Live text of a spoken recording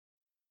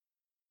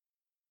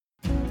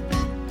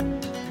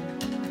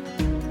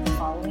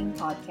following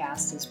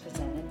podcast is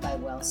presented by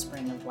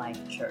Wellspring of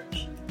Life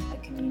Church, a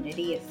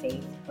community of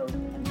faith, hope,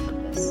 and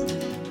purpose.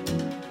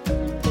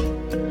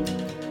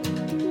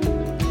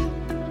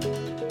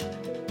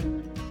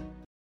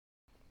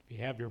 If you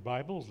have your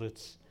Bibles,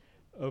 let's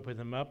open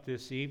them up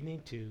this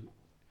evening to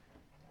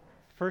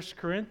 1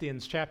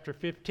 Corinthians chapter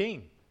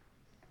 15.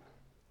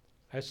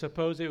 I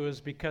suppose it was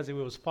because it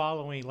was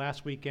following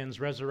last weekend's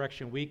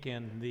Resurrection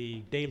Weekend,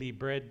 the Daily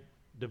Bread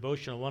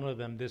devotional. One of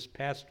them this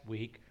past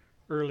week,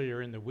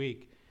 earlier in the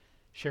week,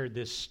 shared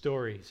this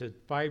story. He said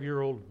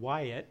 5-year-old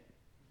Wyatt,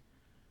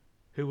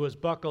 who was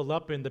buckled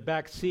up in the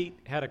back seat,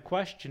 had a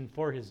question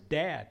for his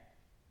dad.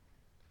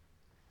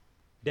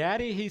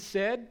 "Daddy," he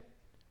said,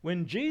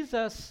 "when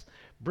Jesus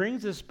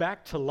brings us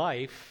back to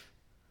life,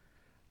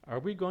 are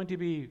we going to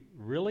be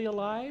really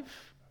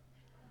alive?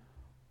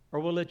 Or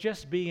will it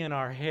just be in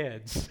our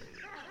heads?"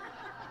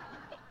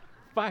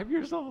 5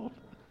 years old.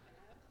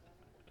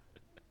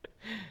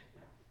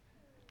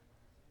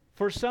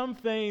 For some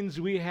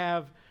things, we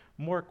have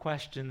more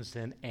questions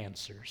than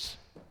answers.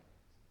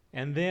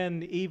 And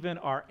then even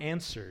our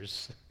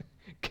answers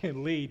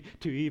can lead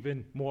to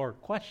even more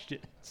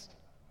questions.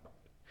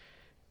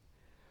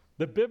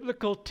 The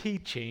biblical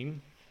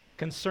teaching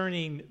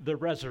concerning the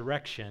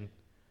resurrection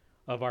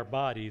of our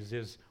bodies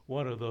is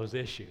one of those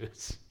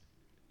issues,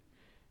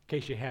 in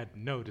case you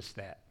hadn't noticed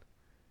that.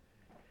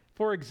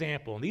 For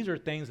example, and these are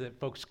things that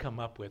folks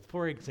come up with.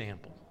 For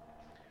example,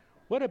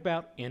 what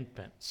about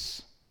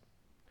infants?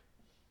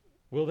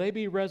 Will they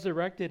be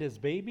resurrected as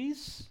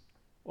babies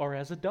or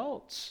as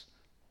adults?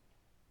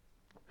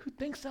 Who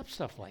thinks up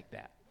stuff like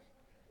that?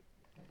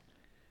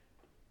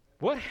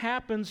 What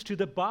happens to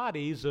the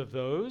bodies of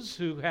those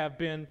who have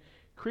been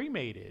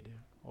cremated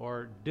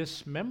or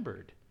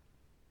dismembered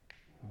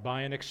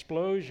by an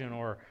explosion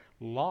or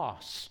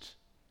lost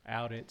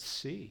out at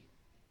sea?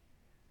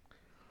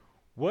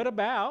 What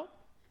about,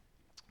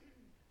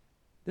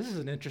 this is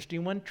an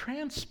interesting one,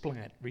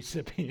 transplant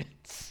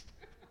recipients?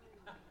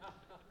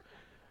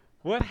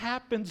 What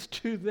happens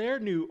to their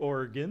new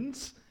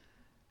organs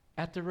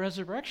at the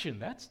resurrection?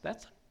 That's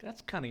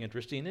kind of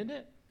interesting, isn't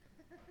it?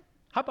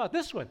 How about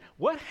this one?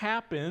 What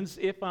happens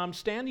if I'm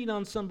standing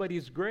on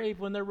somebody's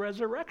grave when the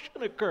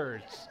resurrection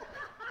occurs?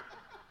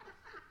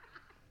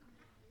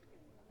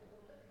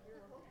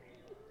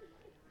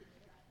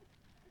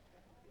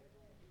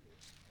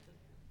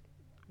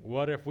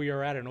 What if we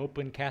are at an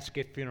open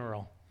casket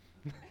funeral?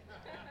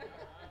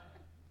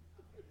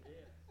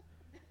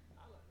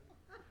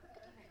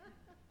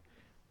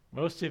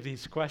 Most of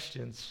these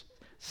questions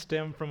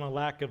stem from a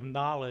lack of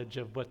knowledge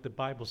of what the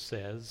Bible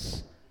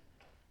says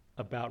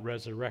about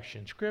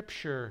resurrection.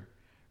 Scripture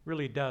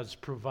really does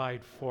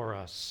provide for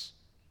us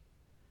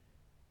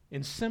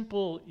in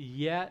simple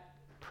yet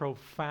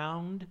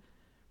profound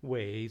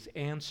ways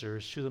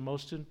answers to the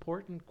most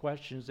important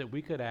questions that we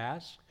could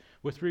ask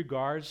with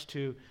regards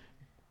to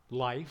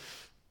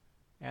life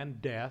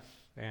and death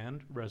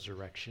and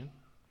resurrection.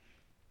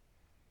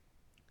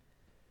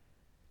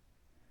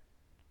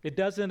 It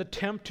doesn't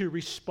attempt to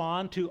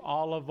respond to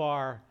all of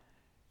our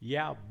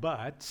yeah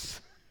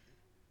buts,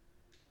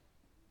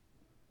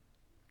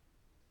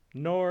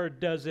 nor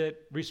does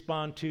it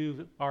respond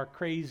to our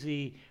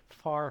crazy,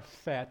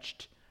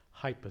 far-fetched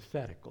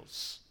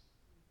hypotheticals.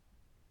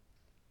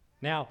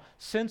 Now,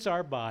 since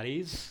our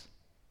bodies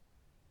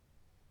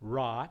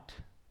rot,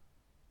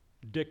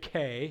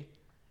 decay,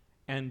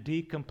 and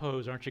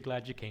decompose, aren't you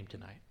glad you came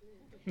tonight?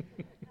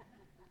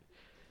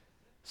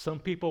 Some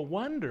people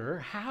wonder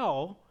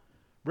how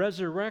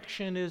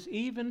resurrection is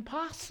even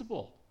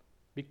possible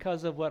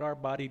because of what our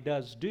body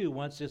does do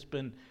once it's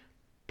been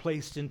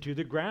placed into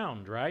the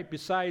ground, right?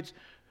 Besides,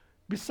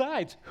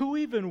 who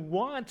even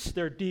wants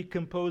their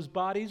decomposed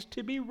bodies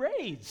to be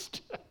raised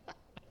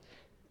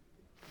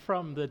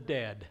from the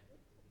dead?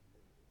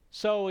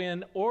 So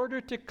in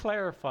order to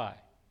clarify,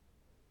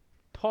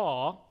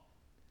 Paul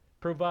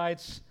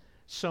provides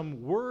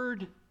some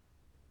word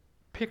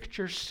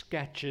picture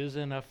sketches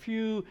and a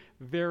few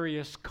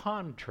various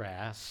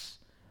contrasts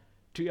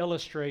to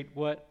illustrate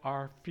what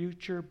our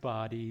future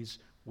bodies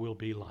will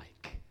be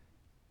like.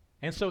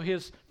 And so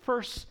his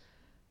first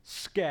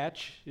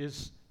sketch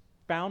is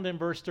found in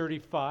verse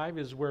 35,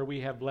 is where we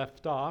have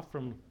left off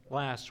from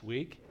last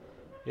week,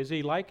 is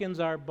he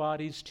likens our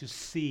bodies to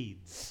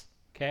seeds,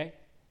 okay?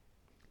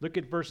 Look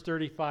at verse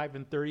 35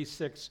 and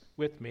 36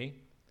 with me.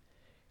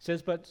 It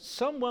says, "But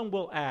someone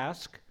will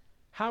ask,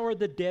 how are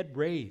the dead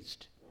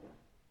raised?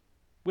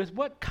 With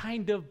what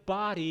kind of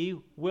body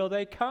will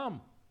they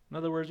come?" In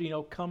other words,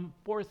 come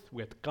forth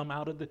with, come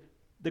out of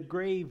the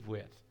grave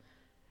with.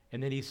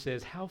 And then he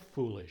says, "How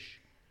foolish.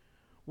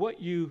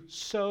 What you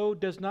sow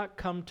does not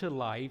come to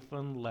life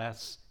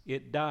unless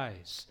it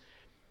dies."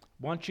 I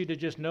want you to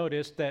just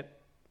notice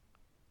that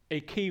a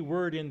key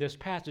word in this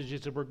passage is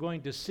that we're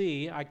going to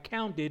see, I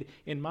counted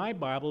in my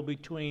Bible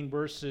between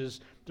verses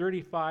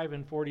 35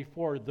 and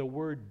 44, the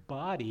word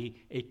body,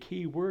 a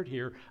key word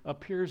here,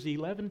 appears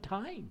 11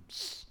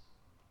 times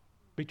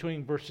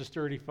between verses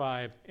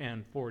 35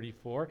 and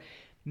 44.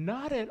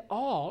 Not at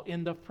all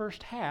in the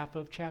first half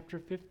of chapter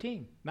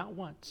 15. Not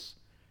once.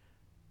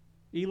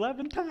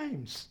 11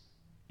 times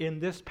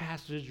in this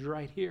passage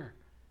right here.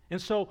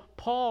 And so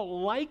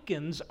Paul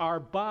likens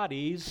our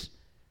bodies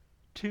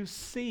to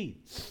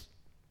seeds.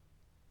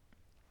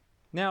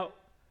 Now,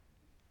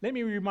 let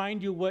me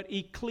remind you what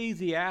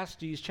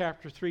Ecclesiastes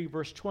chapter 3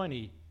 verse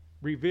 20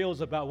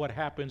 reveals about what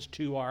happens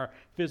to our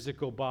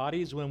physical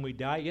bodies when we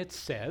die. It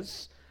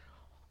says,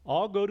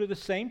 all go to the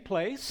same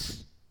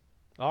place,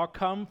 all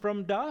come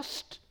from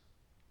dust,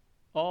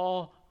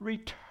 all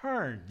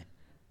return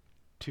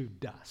to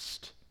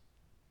dust.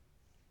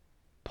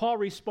 Paul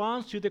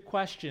responds to the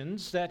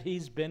questions that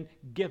he's been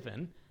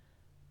given.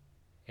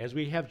 As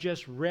we have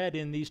just read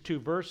in these two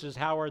verses,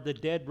 how are the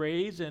dead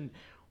raised and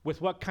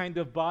with what kind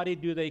of body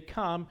do they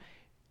come?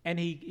 And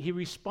he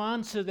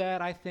responds to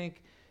that, I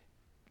think,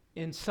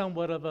 in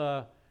somewhat of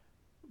a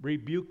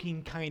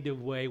rebuking kind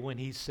of way when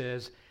he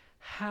says,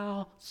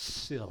 how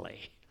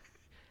silly,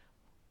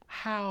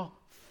 how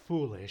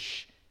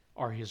foolish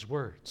are his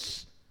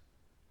words.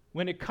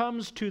 When it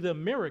comes to the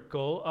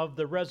miracle of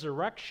the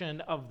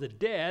resurrection of the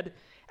dead,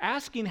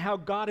 asking how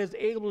God is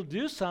able to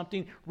do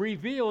something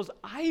reveals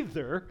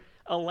either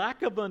a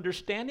lack of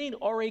understanding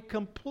or a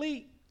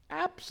complete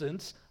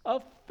absence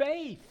of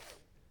faith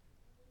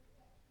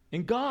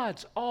in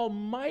God's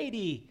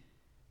almighty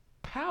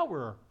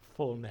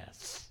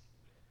powerfulness.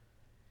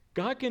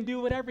 God can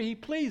do whatever he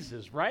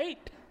pleases,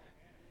 right?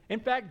 In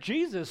fact,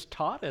 Jesus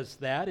taught us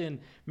that in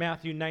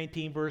Matthew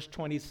 19, verse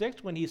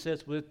 26, when he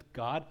says, with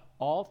God,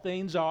 all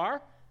things are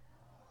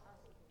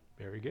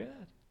very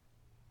good.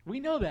 We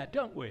know that,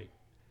 don't we?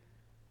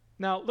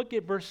 Now, look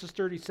at verses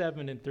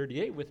 37 and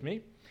 38 with me.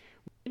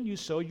 When you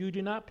sow, you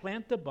do not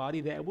plant the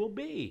body that will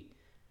be,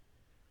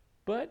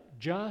 but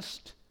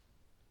just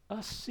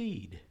a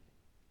seed,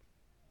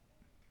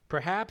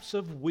 perhaps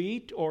of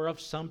wheat or of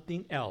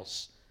something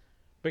else.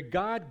 But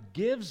God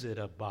gives it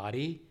a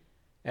body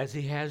as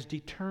he has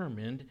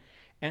determined,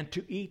 and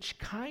to each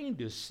kind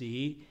of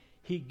seed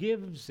he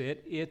gives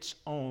it its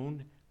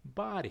own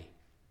body.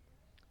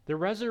 The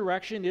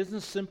resurrection isn't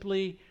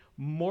simply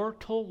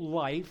mortal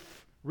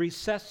life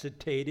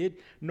resuscitated,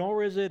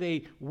 nor is it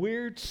a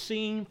weird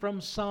scene from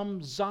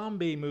some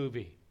zombie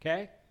movie,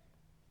 okay?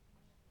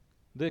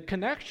 The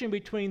connection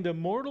between the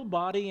mortal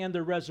body and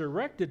the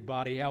resurrected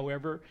body,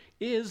 however,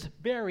 is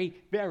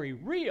very, very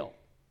real.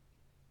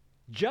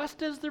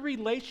 Just as the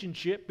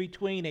relationship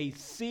between a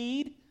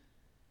seed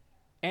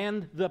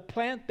and the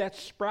plant that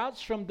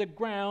sprouts from the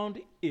ground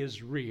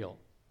is real.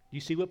 You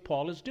see what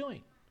Paul is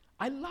doing?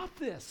 I love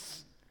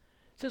this.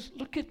 He says,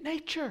 look at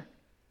nature.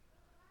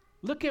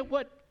 Look at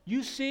what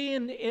you see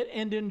and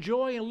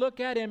enjoy and look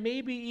at and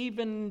maybe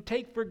even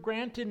take for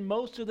granted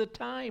most of the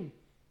time.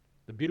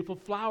 The beautiful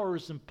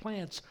flowers and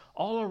plants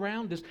all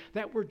around us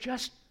that were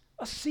just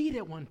a seed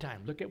at one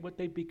time. Look at what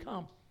they've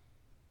become.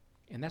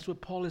 And that's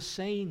what Paul is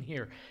saying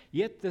here.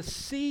 Yet the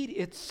seed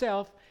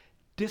itself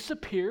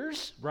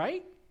disappears,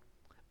 right?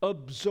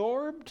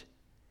 Absorbed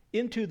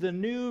into the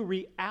new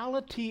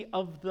reality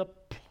of the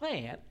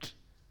plant,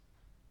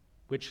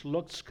 which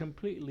looks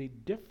completely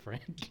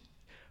different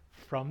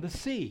from the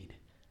seed.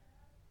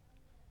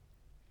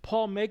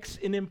 Paul makes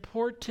an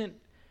important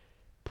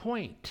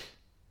point,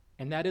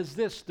 and that is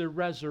this: the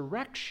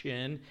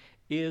resurrection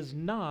is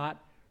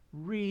not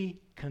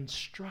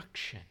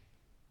reconstruction.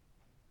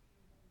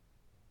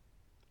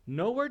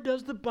 Nowhere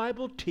does the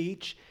Bible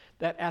teach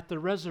that at the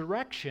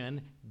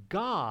resurrection,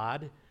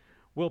 God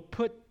will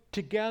put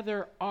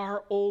together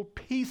our old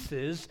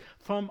pieces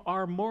from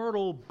our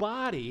mortal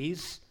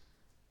bodies.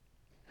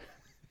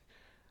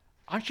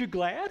 Aren't you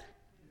glad?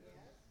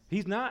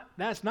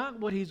 That's not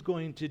what he's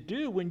going to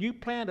do. When you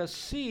plant a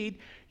seed,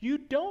 you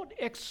don't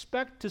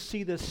expect to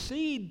see the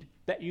seed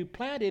that you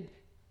planted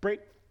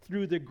break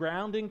through the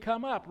ground and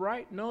come up,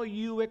 right? No,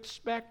 you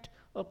expect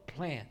a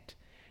plant.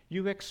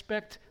 You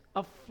expect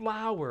a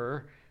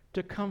flower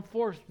to come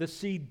forth. The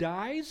seed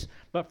dies,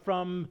 but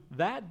from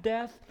that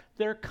death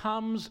there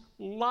comes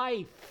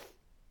life.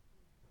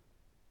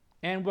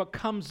 And what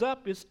comes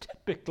up is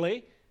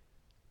typically,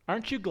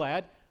 aren't you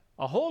glad,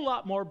 a whole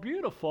lot more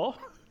beautiful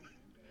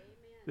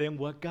than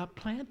what got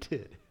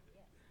planted.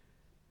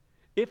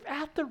 If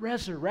at the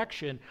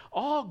resurrection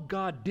all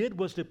God did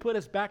was to put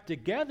us back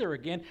together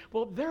again,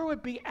 well, there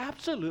would be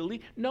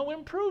absolutely no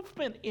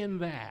improvement in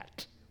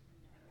that.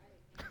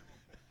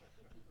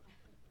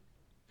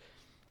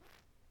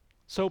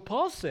 So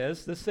Paul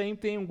says the same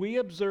thing we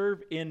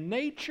observe in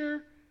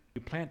nature.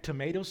 You plant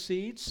tomato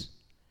seeds,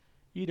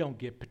 you don't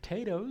get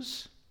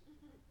potatoes.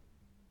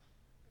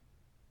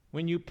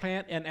 When you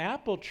plant an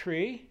apple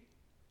tree,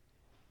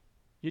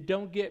 you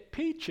don't get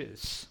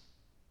peaches.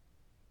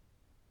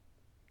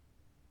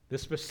 The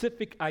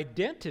specific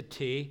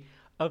identity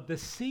of the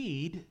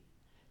seed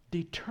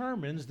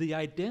determines the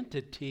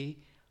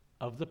identity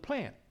of the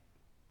plant.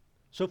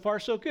 So far,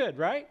 so good,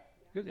 right?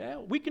 Yeah,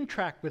 we can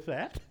track with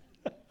that.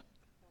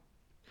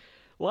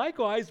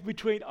 Likewise,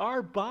 between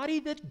our body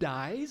that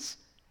dies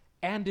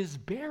and is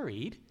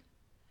buried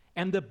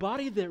and the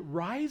body that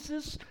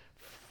rises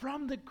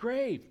from the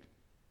grave.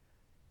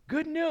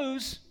 Good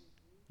news.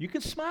 You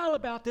can smile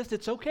about this.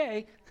 It's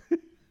okay.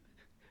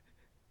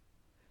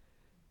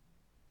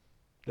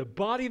 The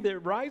body that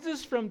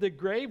rises from the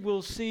grave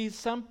will see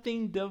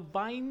something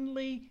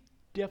divinely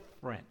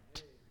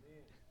different.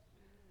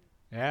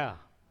 Yeah,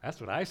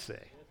 that's what I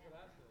say.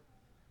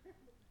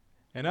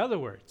 In other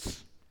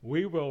words,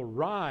 we will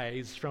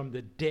rise from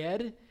the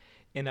dead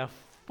in a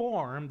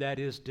form that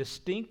is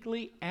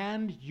distinctly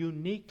and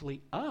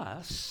uniquely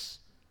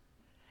us,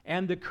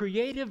 and the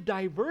creative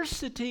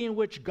diversity in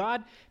which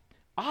God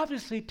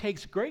obviously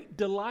takes great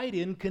delight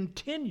in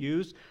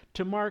continues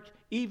to mark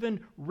even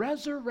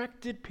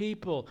resurrected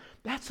people.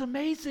 That's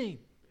amazing.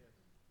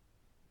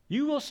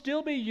 You will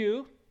still be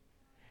you,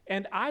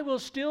 and I will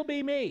still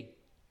be me,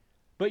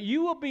 but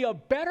you will be a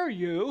better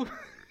you,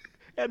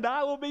 and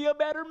I will be a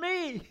better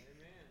me. Amen.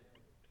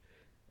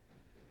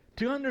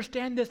 To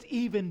understand this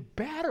even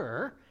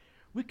better,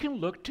 we can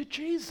look to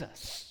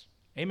Jesus.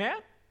 Amen?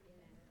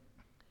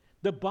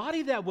 The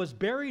body that was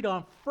buried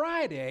on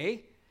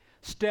Friday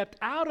stepped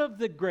out of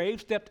the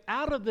grave, stepped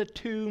out of the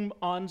tomb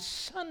on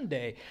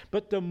Sunday.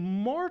 But the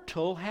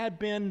mortal had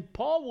been,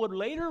 Paul would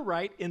later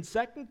write in 2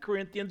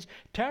 Corinthians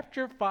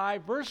chapter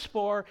 5, verse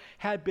 4,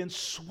 had been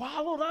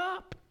swallowed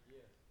up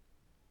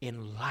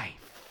in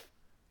life.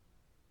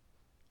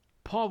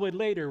 Paul would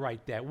later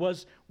write that.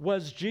 Was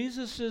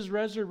Jesus'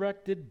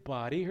 resurrected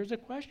body, here's a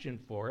question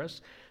for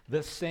us,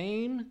 the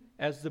same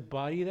as the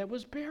body that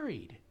was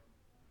buried?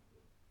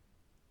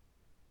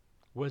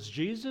 Was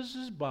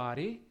Jesus'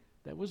 body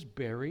that was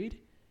buried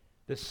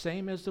the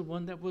same as the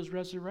one that was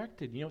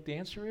resurrected? You know what the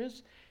answer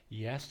is?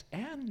 Yes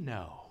and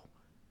no.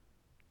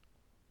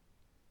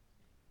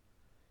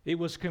 It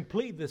was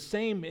completely the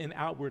same in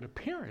outward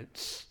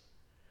appearance,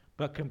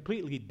 but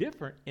completely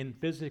different in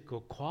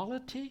physical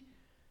quality,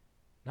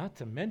 not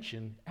to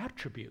mention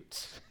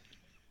attributes.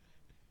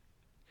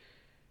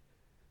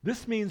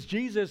 This means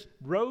Jesus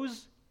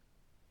rose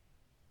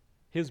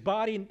in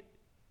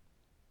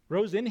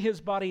his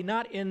body,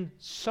 not in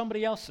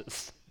somebody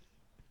else's.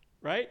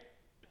 Right?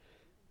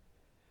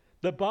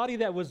 The body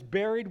that was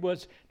buried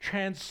was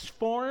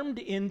transformed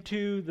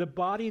into the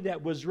body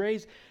that was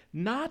raised,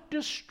 not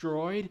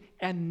destroyed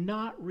and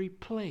not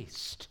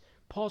replaced.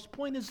 Paul's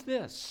point is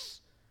this.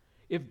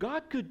 If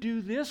God could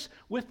do this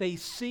with a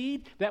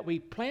seed that we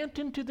plant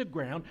into the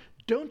ground,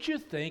 don't you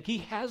think he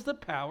has the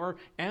power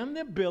and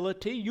the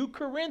ability, you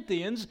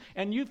Corinthians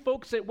and you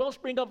folks at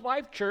Wellspring of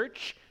Life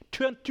Church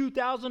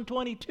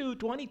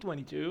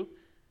 2022,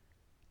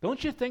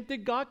 don't you think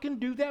that God can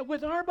do that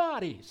with our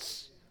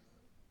bodies?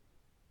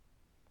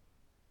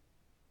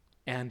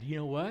 And you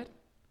know what?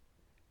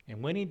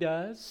 And when he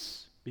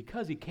does,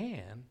 because he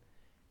can,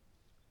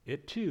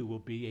 it too will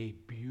be a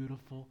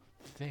beautiful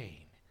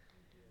thing.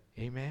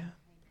 Amen?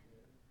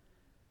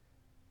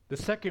 The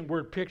second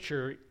word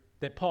picture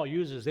that Paul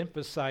uses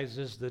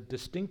emphasizes the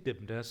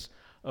distinctiveness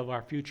of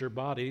our future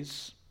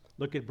bodies.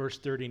 Look at verse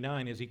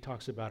 39 as he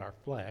talks about our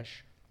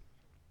flesh.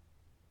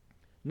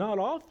 Not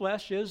all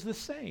flesh is the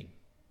same.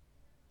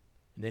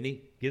 And then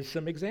he gives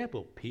some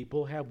example.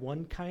 People have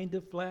one kind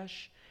of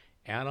flesh,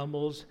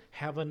 animals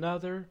have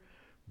another,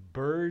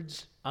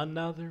 birds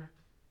another,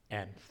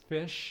 and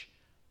fish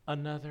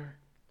another.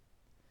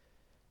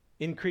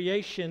 In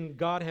creation,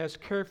 God has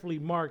carefully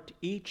marked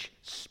each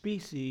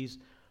species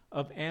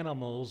of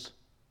animals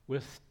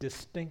with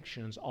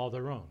distinctions all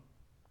their own.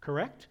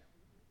 Correct?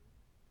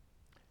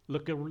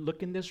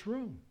 Look in this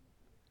room.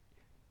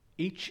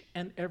 Each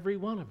and every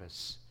one of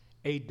us,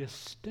 a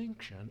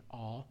distinction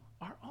all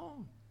our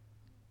own.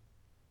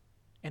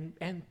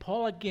 And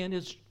Paul again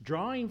is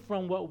drawing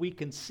from what we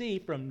can see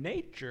from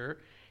nature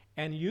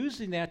and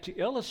using that to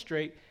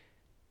illustrate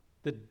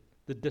the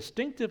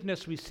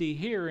distinctiveness we see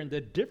here, and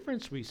the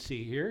difference we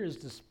see here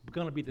is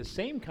going to be the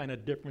same kind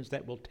of difference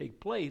that will take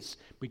place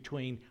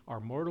between our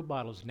mortal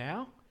bodies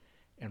now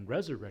and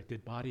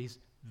resurrected bodies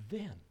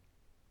then.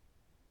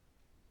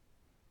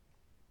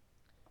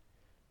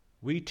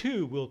 We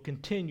too will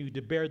continue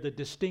to bear the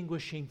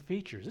distinguishing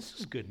features. This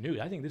is good news.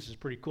 I think this is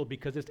pretty cool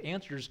because it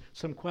answers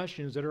some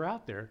questions that are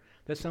out there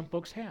that some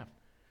folks have.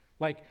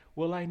 Like,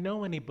 will I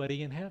know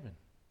anybody in heaven?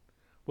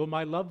 Will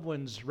my loved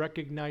ones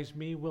recognize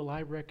me? Will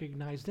I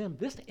recognize them?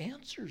 This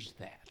answers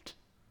that.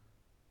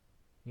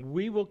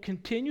 We will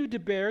continue to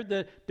bear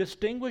the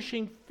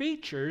distinguishing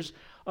features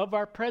of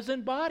our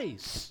present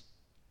bodies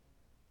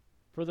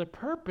for the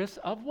purpose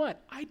of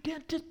what?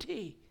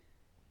 Identity.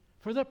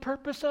 For the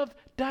purpose of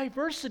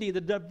diversity,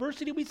 the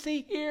diversity we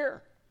see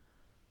here.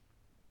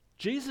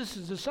 Jesus'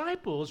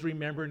 disciples,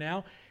 remember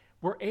now,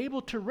 were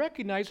able to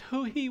recognize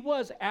who he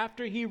was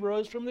after he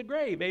rose from the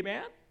grave.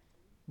 Amen?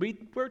 We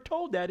were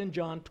told that in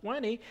John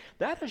 20.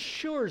 That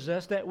assures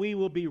us that we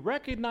will be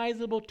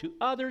recognizable to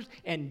others,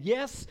 and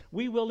yes,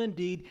 we will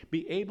indeed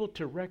be able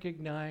to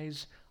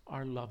recognize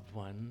our loved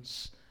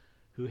ones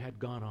who had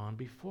gone on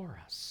before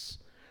us.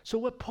 So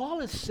what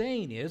Paul is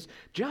saying is,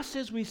 just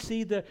as we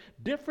see the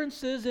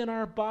differences in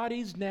our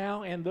bodies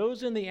now and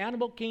those in the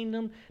animal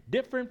kingdom,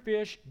 different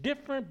fish,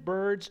 different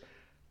birds,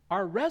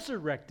 our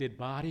resurrected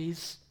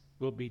bodies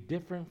will be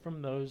different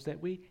from those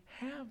that we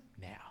have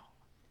now.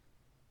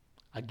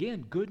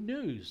 Again, good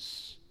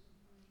news,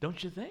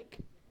 don't you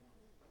think?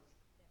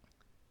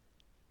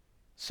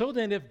 So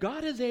then, if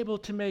God is able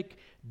to make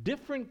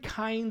different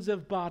kinds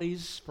of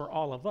bodies for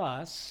all of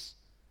us,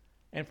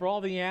 and for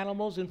all the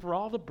animals, and for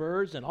all the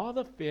birds, and all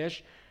the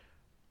fish,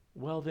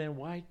 well then,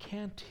 why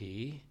can't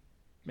He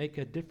make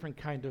a different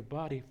kind of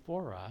body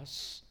for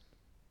us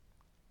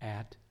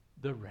at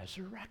the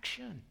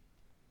resurrection?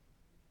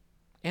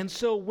 And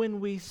so when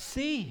we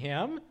see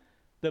Him,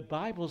 the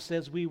Bible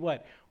says we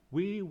what?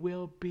 We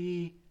will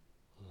be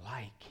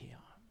like Him.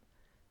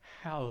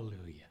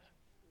 Hallelujah.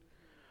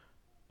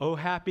 Oh,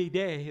 happy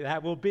day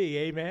that will be,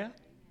 amen?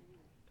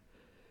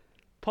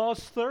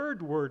 Paul's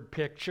third word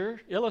picture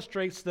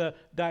illustrates the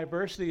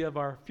diversity of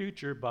our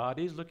future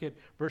bodies. Look at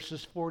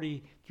verses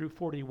 40 through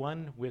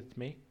 41 with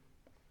me.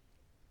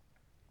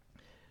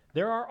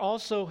 There are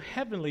also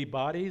heavenly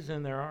bodies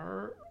and there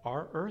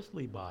are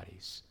earthly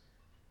bodies.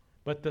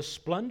 But the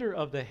splendor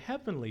of the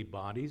heavenly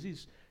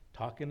bodies,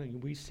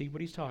 we see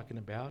what he's talking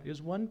about,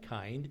 is one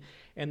kind,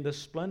 and the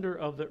splendor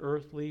of the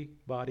earthly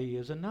body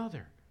is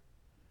another.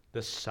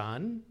 The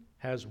sun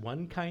has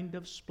one kind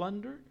of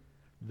splendor,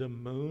 the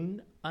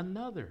moon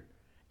another,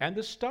 and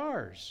the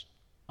stars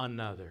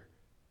another.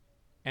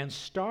 And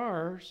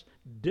stars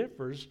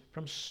differs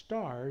from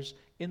stars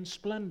in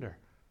splendor.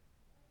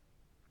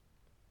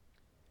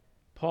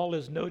 Paul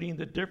is noting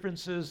the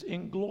differences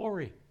in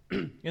glory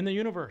in the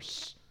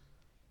universe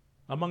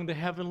among the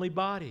heavenly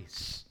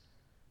bodies.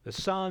 The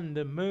sun,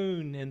 the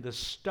moon, and the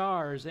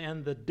stars,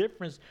 and the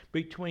difference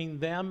between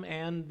them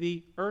and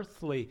the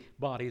earthly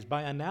bodies.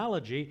 By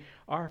analogy,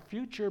 our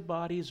future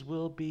bodies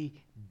will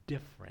be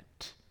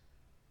different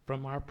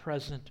from our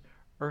present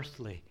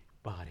earthly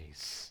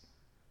bodies.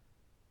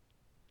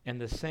 And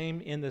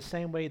in the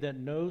same way that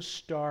no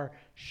star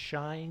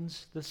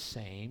shines the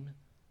same,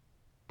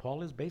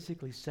 Paul is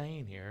basically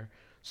saying here,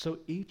 so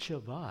each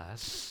of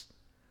us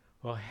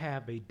will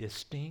have a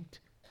distinct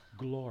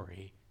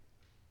glory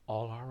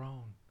all our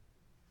own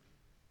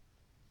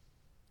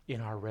in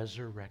our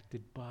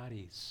resurrected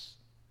bodies.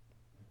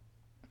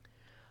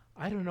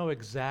 I don't know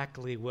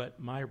exactly what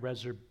my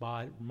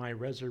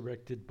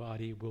resurrected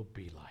body will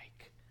be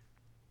like,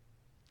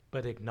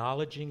 but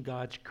acknowledging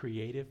God's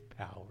creative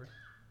power,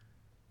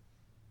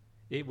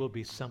 it will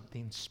be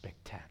something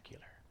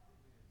spectacular.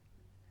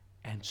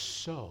 And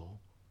so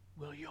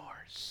will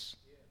yours.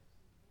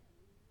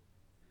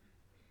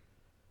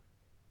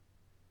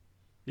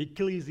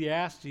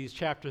 Ecclesiastes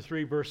chapter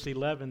 3 verse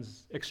 11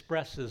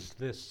 expresses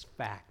this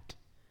fact.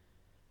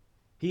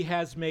 He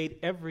has made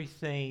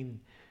everything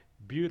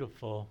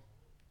beautiful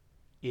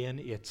in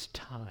its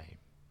time.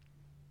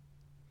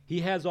 He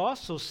has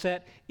also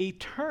set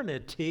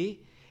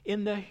eternity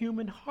in the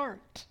human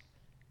heart.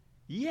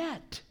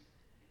 Yet,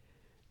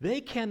 they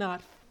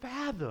cannot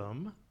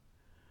fathom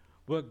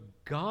what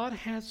God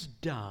has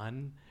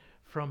done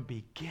from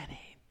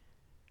beginning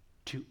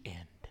to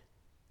end.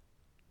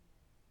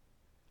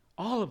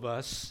 All of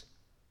us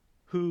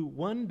who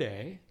one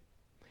day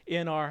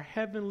in our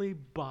heavenly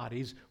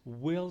bodies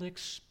will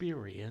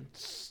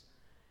experience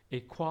a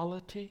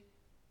quality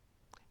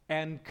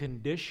and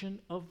condition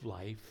of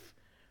life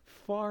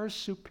far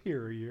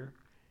superior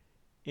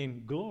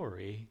in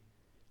glory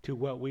to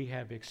what we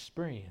have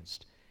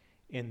experienced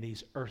in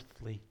these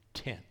earthly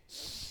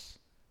tents.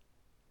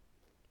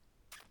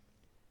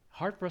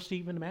 Hard for us to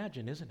even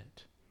imagine, isn't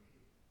it?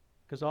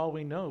 Because all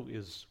we know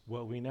is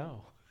what we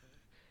know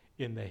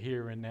in the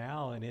here and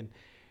now, and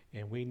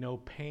we know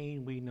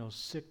pain, we know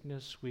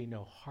sickness, we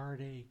know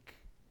heartache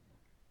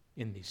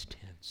in these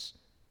tents.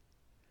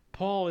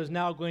 Paul is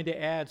now going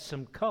to add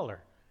some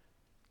color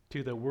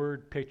to the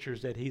word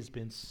pictures that he's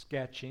been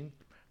sketching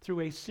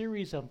through a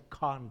series of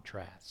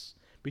contrasts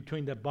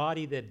between the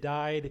body that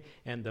died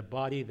and the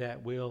body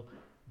that will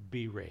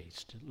be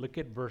raised. Look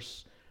at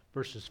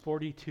verses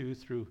 42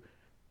 through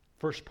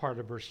first part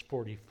of verse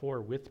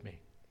 44 with me.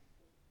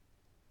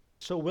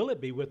 So will it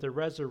be with the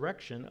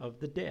resurrection of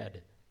the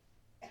dead.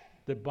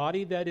 The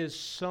body that is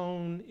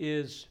sown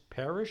is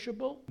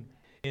perishable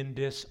in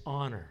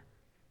dishonor.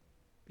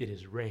 It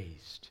is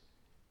raised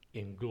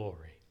in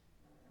glory.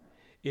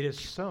 It is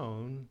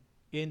sown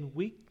in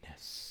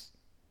weakness.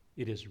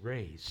 It is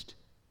raised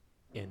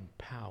in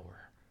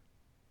power.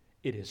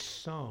 It is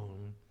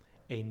sown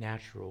a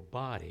natural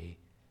body.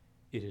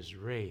 It is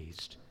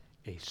raised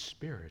a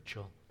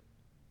spiritual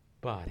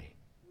body.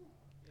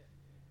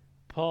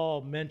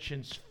 Paul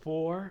mentions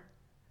 4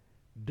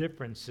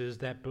 differences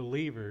that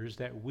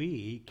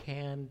we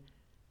can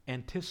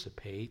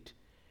anticipate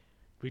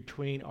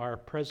between our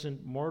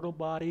present mortal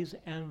bodies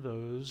and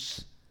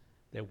those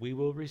that we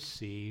will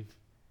receive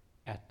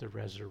at the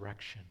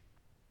resurrection.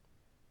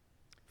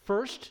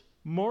 First,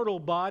 mortal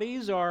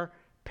bodies are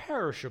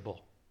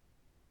perishable,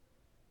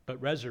 but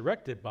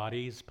resurrected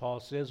bodies, Paul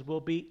says, will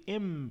be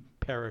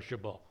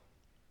imperishable.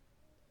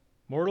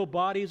 Mortal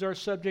bodies are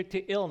subject to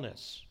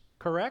illness,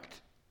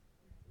 correct?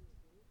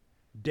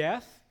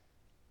 Death,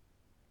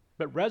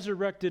 but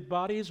resurrected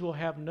bodies will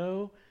have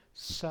no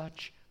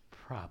such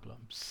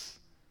problems.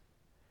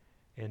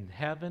 In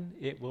heaven,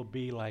 it will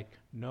be like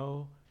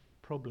no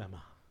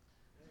problema.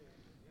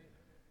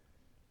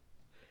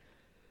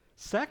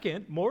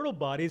 Second, mortal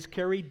bodies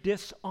carry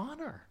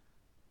dishonor,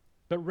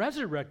 but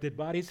resurrected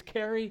bodies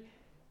carry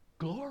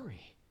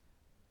glory.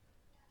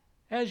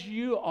 As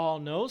you all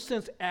know,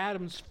 since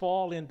Adam's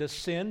fall into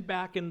sin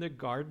back in the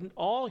garden,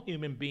 all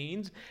human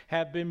beings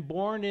have been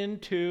born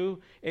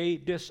into a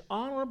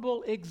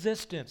dishonorable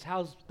existence.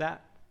 How's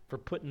that for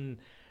putting,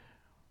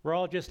 we're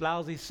all just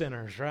lousy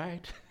sinners,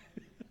 right?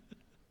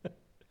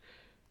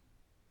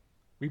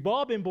 We've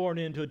all been born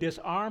into a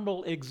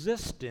dishonorable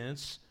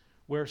existence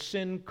where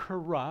sin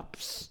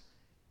corrupts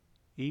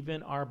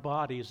even our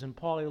bodies. And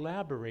Paul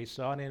elaborates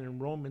on it in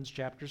Romans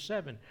chapter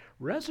 7.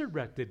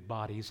 Resurrected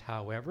bodies,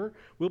 however,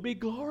 will be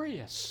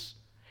glorious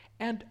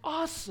and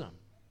awesome,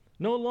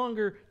 no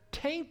longer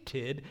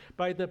tainted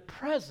by the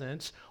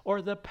presence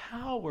or the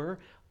power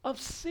of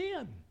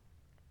sin.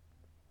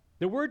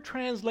 The word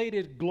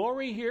translated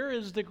glory here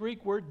is the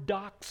Greek word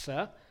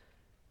doxa,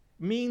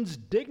 means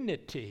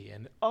dignity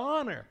and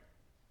honor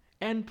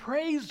and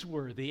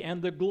praiseworthy,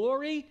 and the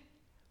glory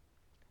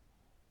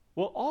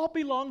will all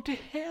belong to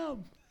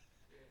Him.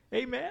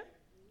 Amen?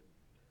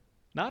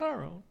 Not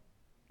our own.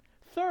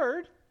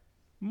 Third,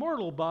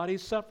 mortal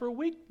bodies suffer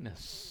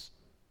weakness,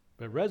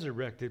 but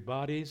resurrected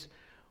bodies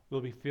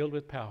will be filled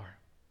with power.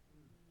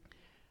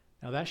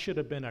 Now that should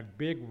have been a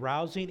big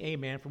rousing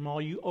amen from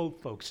all you old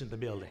folks in the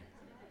building.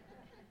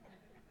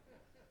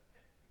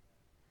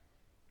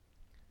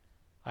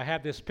 I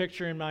have this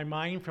picture in my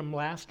mind from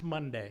last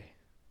Monday.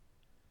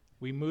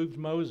 We moved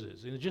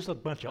Moses, and it's just a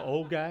bunch of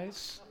old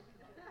guys.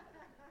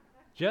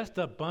 Just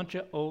a bunch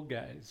of old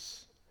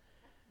guys.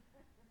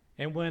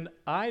 And when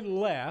I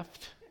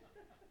left,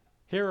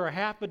 here are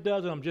half a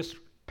dozen of them just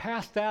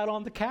passed out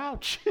on the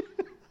couch.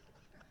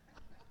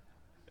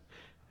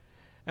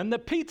 And the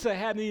pizza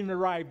hadn't even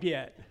arrived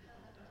yet.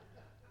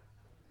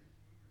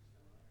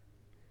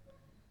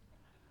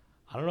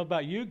 I don't know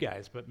about you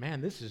guys, but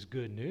man, this is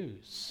good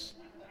news.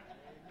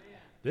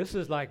 This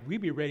is like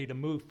we'd be ready to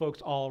move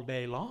folks all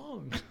day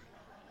long.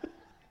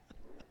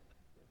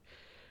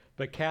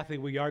 But Kathy,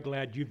 we are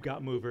glad you've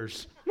got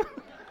movers.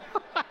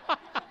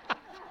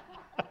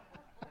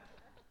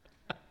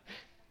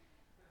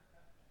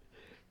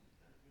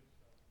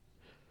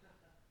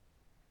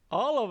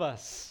 All of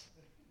us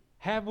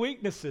have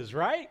weaknesses,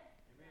 right?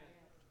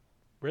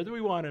 Whether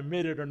we want to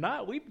admit it or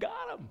not, we've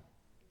got them.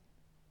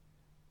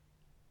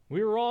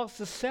 We are all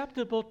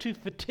susceptible to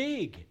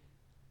fatigue,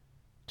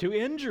 to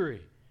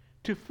injury,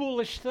 to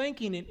foolish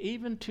thinking, and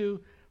even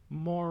to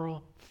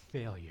moral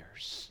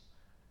failures.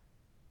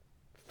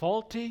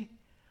 Faulty,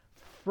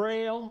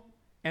 frail,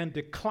 and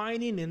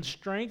declining in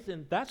strength,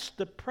 and that's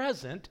the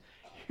present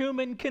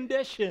human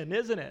condition,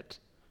 isn't it?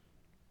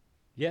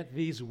 Yet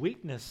these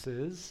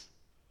weaknesses,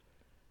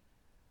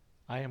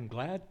 I am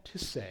glad to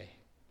say,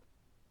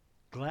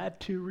 glad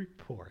to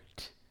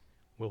report,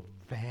 will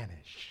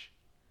vanish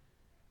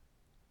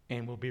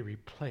and will be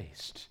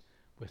replaced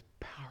with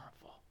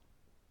powerful,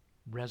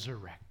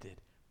 resurrected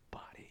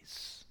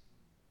bodies.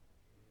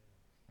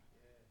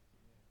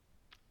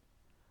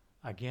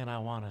 Again, I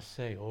want to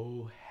say,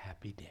 oh,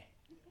 happy day.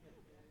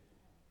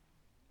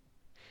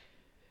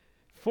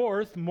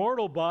 Fourth,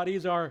 mortal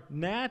bodies are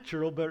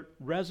natural, but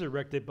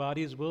resurrected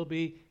bodies will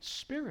be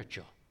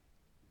spiritual.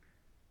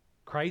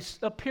 Christ's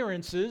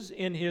appearances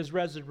in his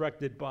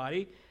resurrected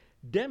body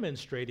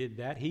demonstrated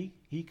that he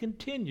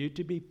continued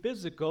to be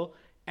physical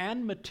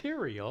and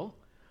material,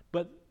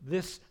 but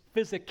this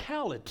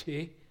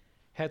physicality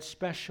had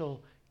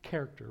special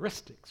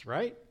characteristics,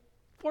 right?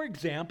 For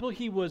example,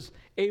 he was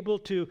able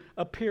to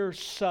appear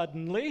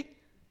suddenly,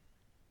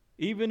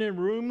 even in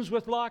rooms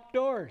with locked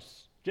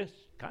doors. Just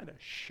kind of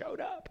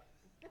showed up.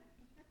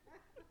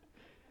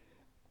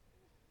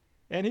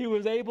 And he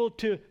was able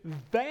to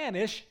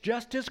vanish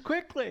just as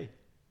quickly.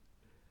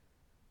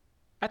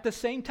 At the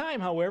same time,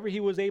 however,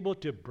 he was able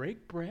to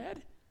break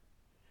bread,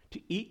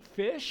 to eat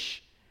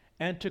fish,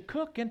 and to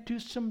cook and to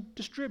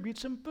distribute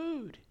some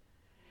food.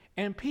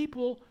 And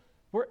people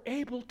were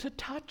able to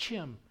touch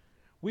him.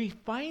 We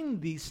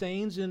find these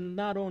sayings in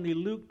not only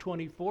Luke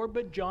 24,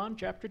 but John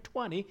chapter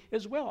 20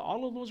 as well.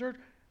 All of those are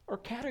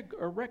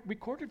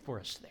recorded for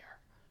us there.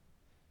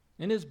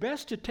 And it's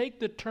best to take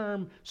the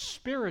term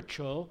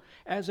spiritual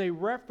as a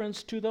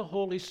reference to the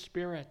Holy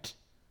Spirit.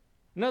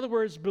 In other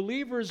words,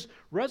 believers'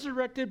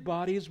 resurrected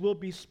bodies will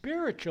be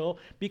spiritual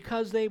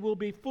because they will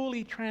be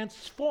fully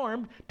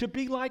transformed to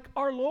be like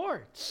our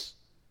Lord's.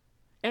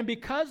 And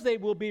because they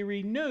will be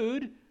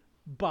renewed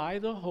by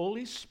the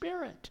Holy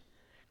Spirit.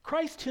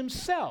 Christ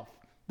himself,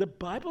 the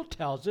Bible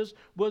tells us,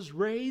 was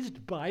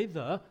raised by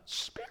the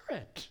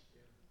Spirit.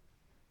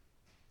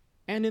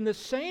 And in the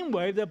same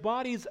way, the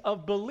bodies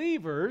of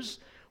believers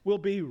will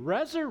be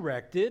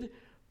resurrected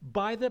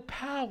by the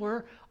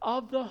power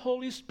of the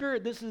Holy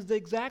Spirit. This is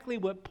exactly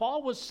what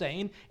Paul was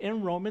saying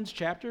in Romans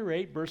chapter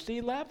 8, verse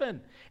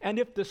 11. And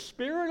if the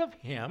Spirit of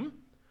him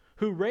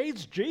who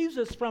raised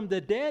Jesus from the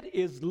dead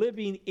is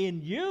living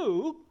in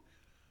you,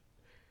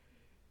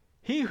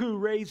 He who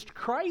raised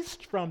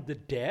Christ from the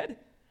dead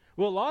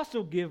will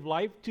also give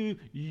life to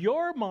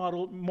your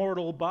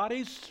mortal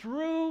bodies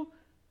through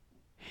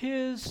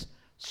his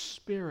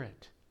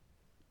Spirit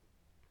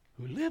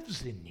who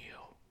lives in you.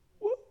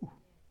 Woo.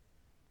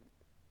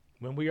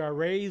 When we are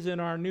raised in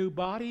our new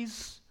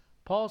bodies,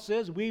 Paul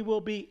says we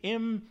will be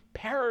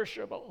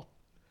imperishable.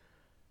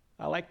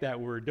 I like that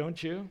word,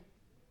 don't you?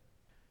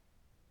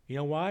 You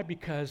know why?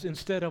 Because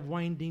instead of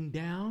winding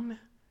down,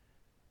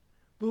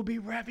 we'll be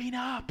revving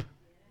up.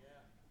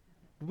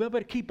 We'll be able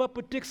to keep up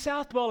with Dick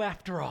Southwell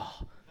after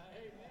all.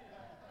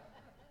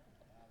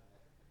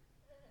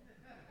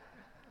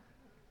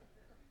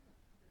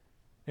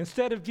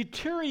 Instead of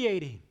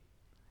deteriorating,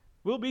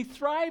 we'll be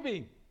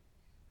thriving.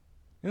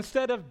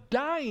 Instead of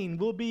dying,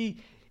 we'll be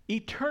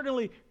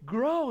eternally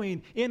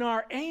growing in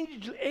our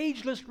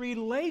ageless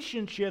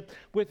relationship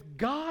with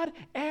God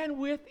and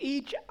with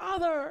each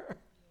other.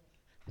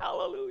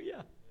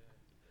 Hallelujah.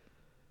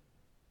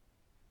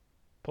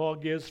 Paul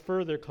gives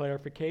further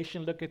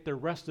clarification. Look at the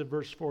rest of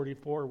verse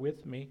 44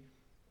 with me.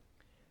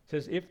 It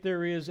says, if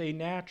there is a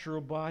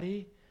natural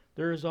body,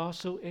 there is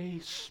also a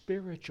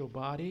spiritual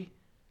body.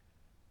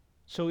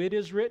 So it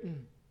is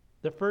written,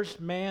 the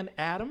first man,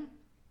 Adam,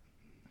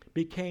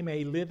 became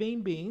a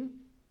living being.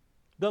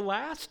 The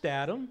last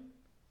Adam,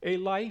 a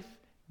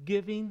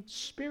life-giving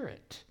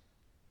spirit.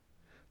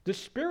 The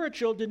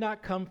spiritual did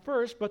not come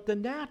first, but the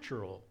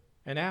natural.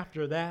 And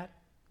after that,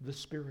 the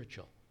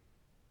spiritual.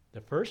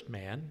 The first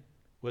man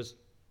was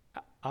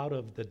out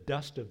of the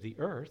dust of the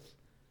earth.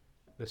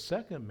 The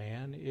second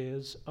man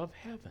is of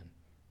heaven.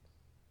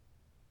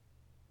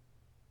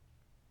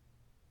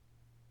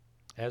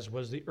 As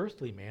was the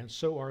earthly man,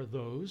 so are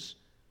those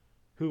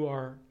who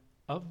are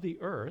of the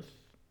earth,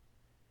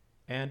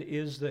 and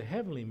is the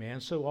heavenly man,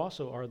 so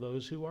also are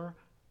those who are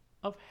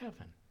of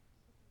heaven.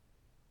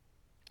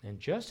 And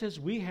just as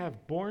we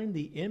have borne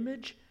the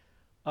image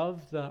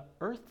of the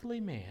earthly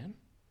man,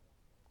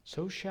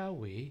 so shall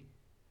we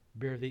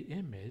bear the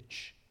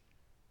image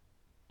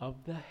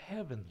of the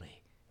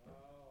heavenly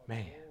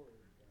man.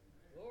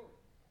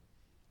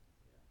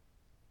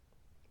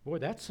 Boy,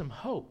 that's some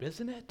hope,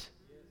 isn't it?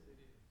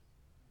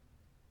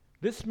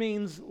 This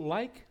means,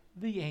 like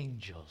the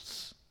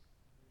angels,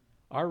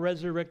 our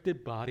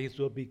resurrected bodies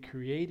will be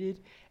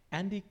created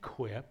and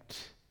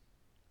equipped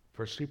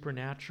for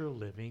supernatural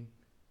living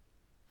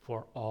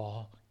for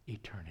all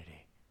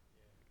eternity.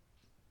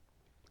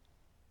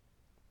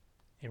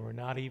 And we're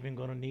not even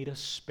going to need a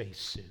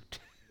spacesuit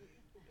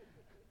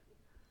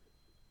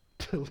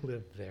to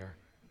live there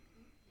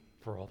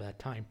for all that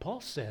time.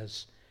 Paul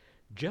says,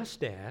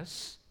 just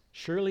as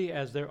surely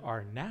as there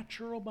are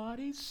natural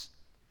bodies,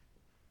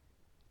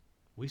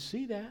 we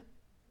see that.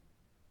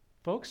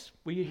 Folks,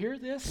 will you hear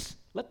this?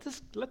 Let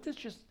this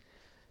just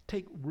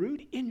take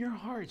root in your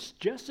hearts.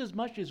 Just as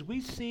much as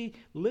we see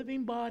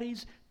living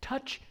bodies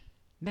touch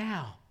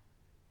now,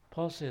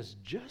 Paul says,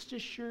 just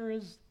as sure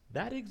as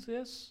that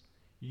exists,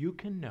 you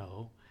can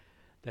know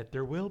that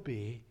there will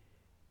be,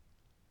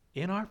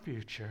 in our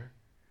future,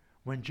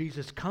 when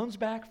Jesus comes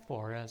back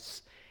for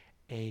us,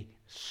 a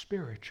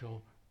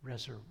spiritual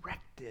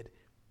resurrected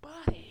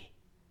body.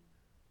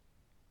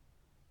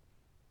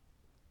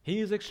 He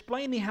is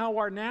explaining how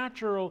our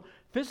natural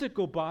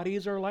physical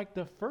bodies are like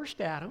the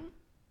first Adam,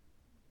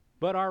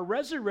 but our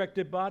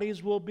resurrected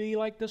bodies will be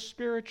like the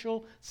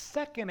spiritual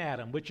second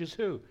Adam, which is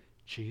who?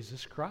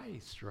 Jesus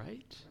Christ,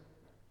 right?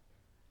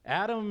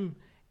 Adam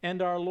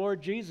and our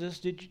Lord Jesus,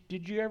 did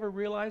you ever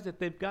realize that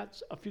they've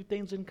got a few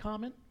things in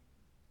common?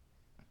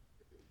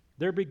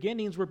 Their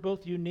beginnings were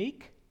both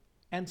unique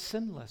and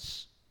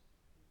sinless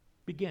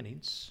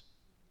beginnings.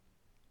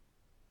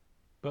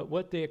 But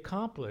what they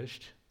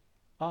accomplished,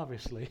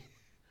 obviously,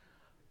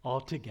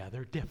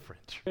 altogether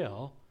different.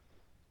 Well,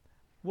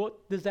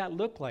 what does that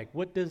look like?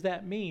 What does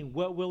that mean?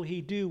 What will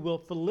he do? Well,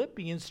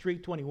 Philippians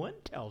 3:21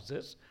 tells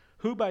us,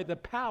 who by the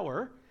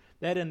power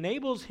that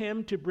enables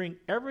him to bring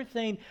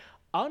everything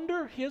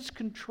under his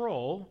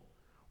control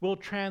will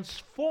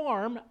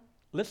transform,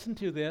 listen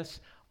to this,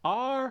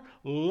 our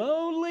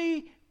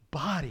lowly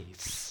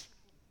bodies.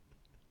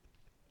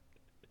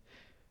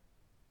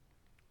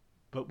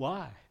 But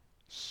why?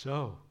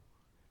 So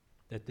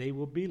that they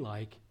will be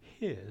like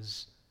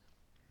his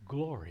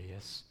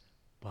glorious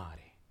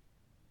body.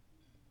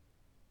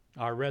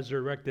 Our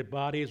resurrected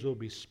bodies will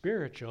be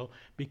spiritual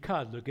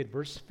because, look at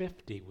verse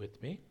 50 with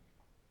me.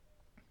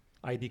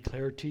 I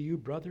declare to you,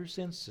 brothers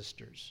and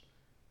sisters,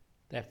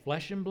 that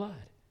flesh and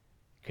blood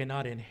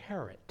cannot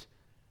inherit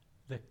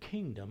the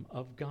kingdom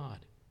of God,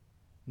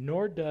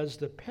 nor does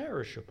the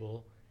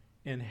perishable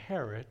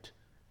inherit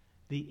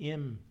the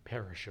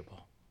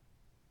imperishable.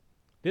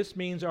 This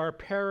means our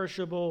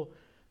perishable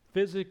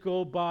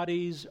physical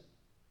bodies,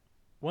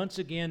 once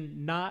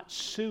again, not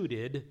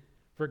suited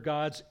for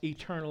God's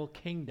eternal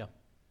kingdom.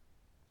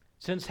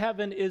 Since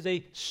heaven is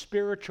a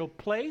spiritual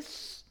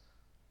place,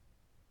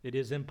 it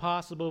is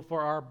impossible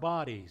for our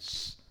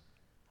bodies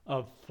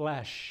of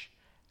flesh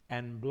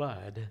and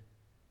blood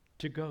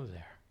to go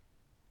there.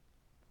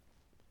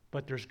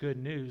 But there's good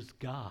news.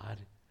 God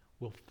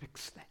will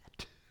fix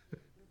that.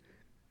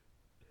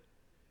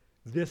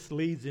 This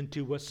leads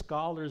into what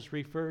scholars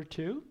refer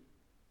to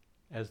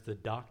as the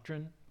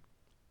doctrine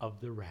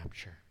of the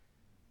rapture.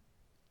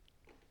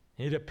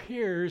 It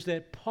appears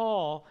that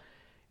Paul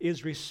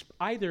is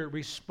either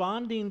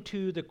responding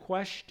to the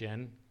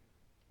question,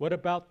 what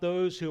about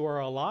those who are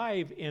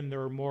alive in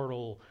their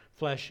mortal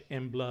flesh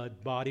and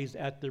blood bodies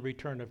at the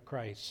return of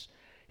Christ?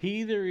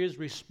 He either is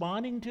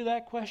responding to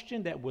that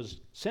question that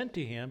was sent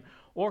to him,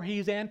 or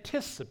he's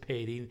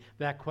anticipating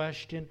that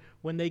question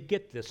when they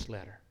get this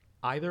letter.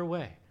 Either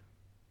way,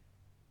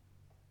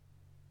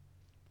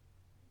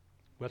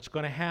 what's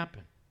going to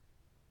happen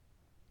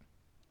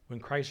when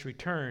Christ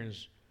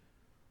returns?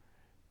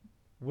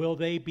 Will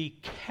they be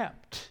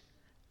kept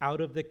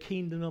out of the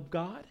kingdom of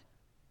God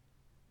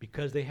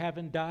because they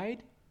haven't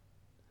died?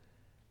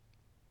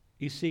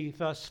 You see,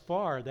 thus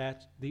far,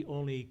 that's the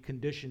only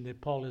condition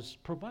that Paul has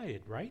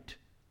provided, right?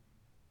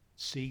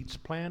 Seeds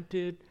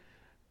planted,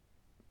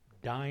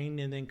 dying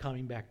and then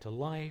coming back to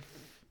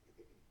life.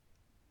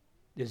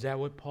 Is that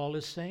what Paul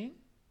is saying?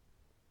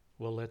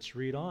 Well, let's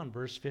read on,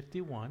 verse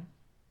 51.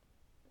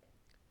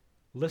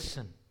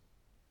 Listen,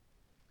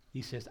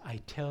 he says,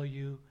 I tell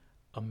you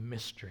a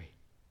mystery.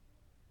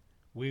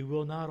 We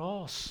will not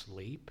all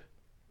sleep,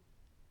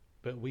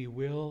 but we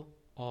will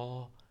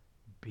all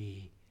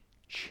be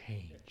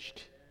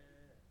changed.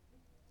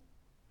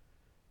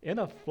 In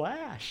a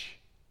flash,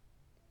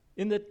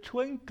 in the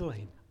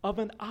twinkling of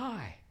an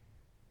eye,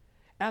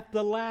 at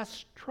the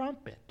last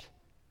trumpet,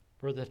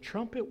 for the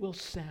trumpet will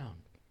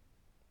sound.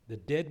 The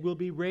dead will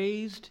be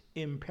raised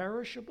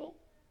imperishable,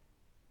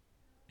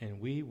 and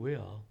we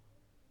will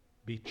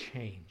be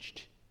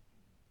changed.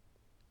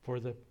 For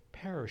the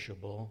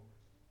perishable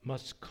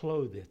must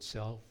clothe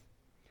itself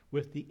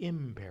with the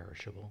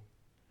imperishable,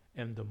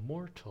 and the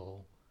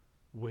mortal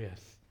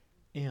with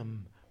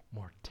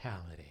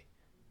immortality.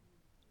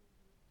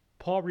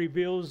 Paul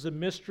reveals the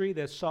mystery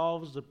that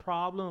solves the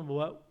problem of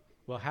what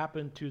will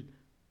happen to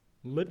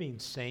living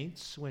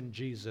saints when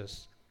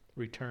Jesus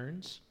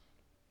returns.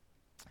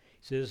 He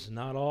says,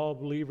 not all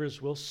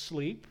believers will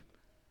sleep.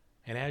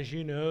 And as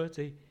you know, it's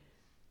a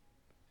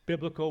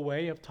biblical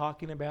way of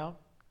talking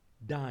about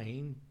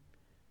dying.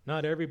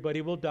 Not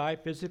everybody will die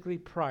physically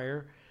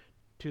prior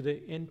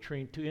to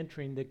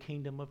entering the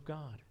kingdom of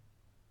God.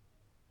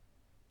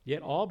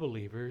 Yet all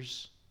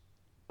believers,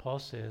 Paul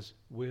says,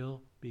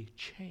 will be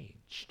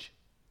changed,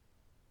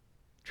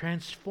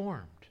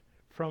 transformed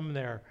from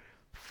their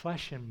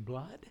flesh and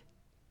blood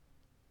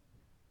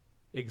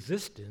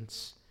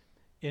existence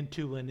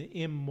into an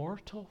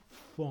immortal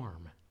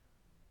form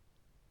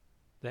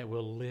that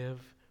will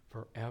live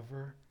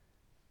forever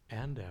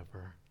and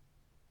ever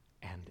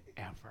and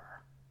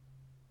ever.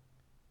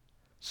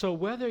 So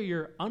whether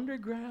you're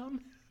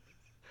underground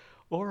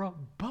or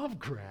above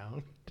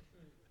ground,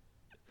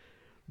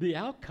 the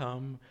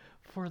outcome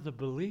for the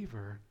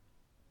believer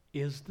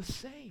is the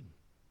same: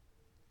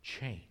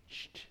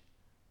 changed.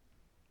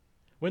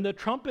 When the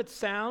trumpet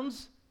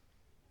sounds,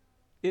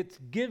 it's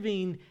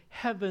giving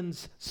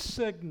heaven's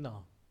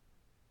signal,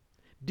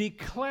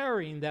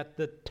 declaring that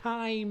the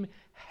time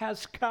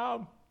has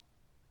come,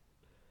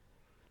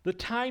 the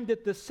time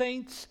that the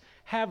saints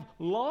have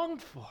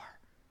longed for,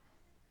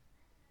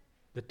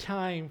 the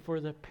time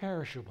for the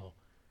perishable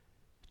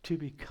to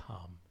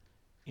become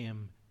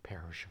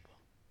imperishable.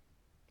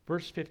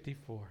 Verse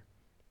 54,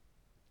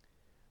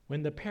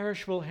 when the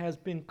perishable has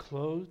been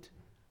clothed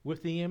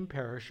with the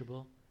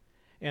imperishable,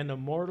 and the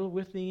mortal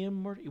with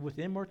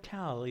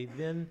immortality,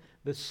 then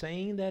the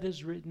saying that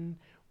is written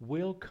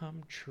will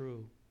come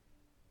true.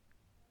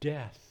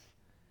 Death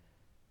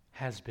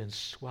has been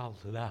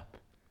swallowed up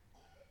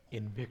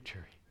in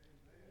victory.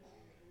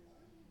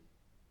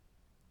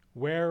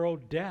 Where, O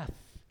death,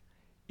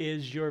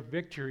 is your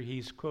victory?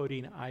 He's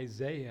quoting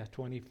Isaiah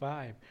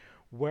 25.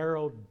 Where,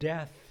 O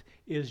death,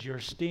 is your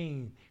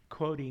sting?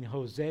 Quoting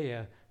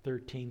Hosea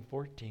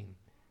 13:14.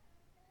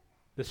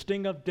 The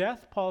sting of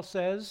death, Paul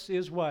says,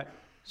 is what?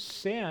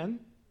 Sin.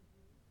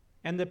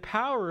 And the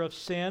power of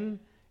sin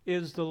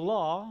is the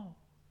law.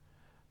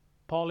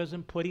 Paul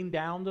isn't putting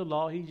down the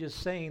law. He's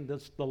just saying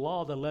that's the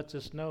law that lets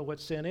us know what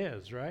sin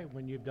is, right?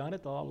 When you've done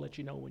it, the law will let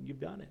you know when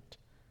you've done it.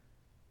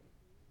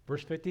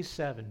 Verse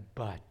 57,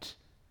 but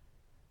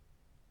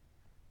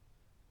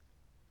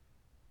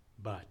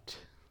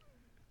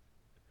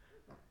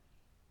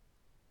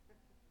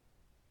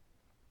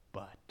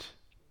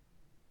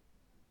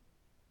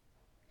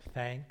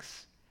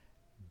thanks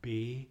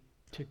be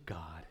to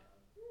God.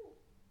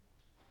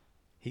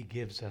 He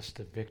gives us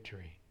the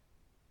victory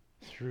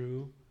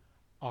through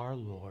our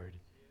Lord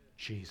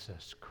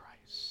Jesus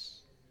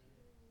Christ.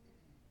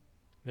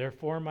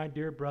 Therefore, my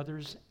dear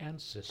brothers and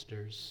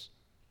sisters,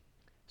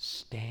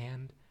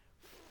 stand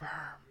firm.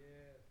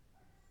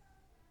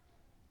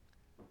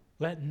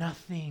 Let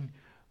nothing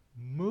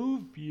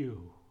move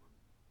you.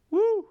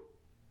 Woo!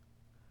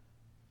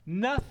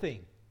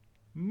 Nothing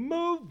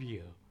move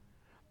you.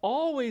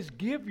 Always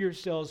give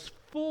yourselves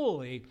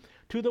fully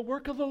to the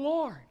work of the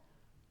Lord,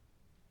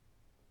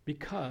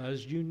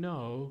 because you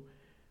know,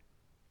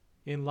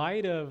 in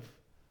light of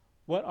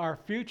what our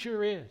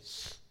future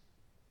is,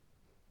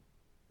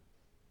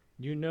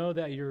 you know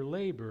that your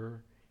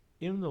labor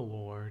in the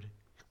Lord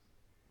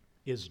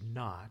is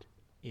not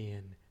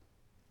in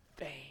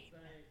vain.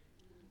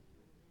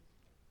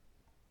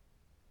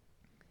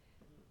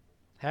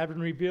 Having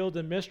revealed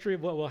the mystery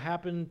of what will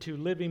happen to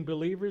living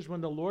believers when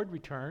the Lord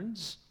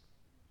returns,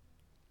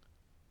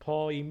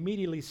 Paul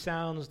immediately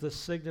sounds the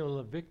signal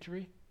of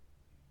victory.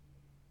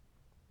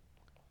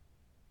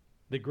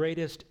 The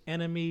greatest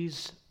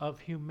enemies of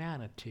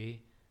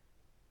humanity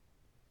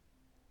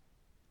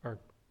are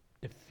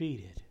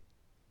defeated.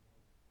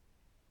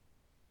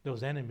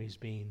 Those enemies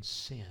being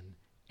sin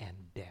and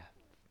death.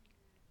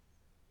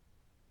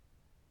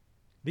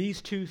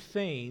 These two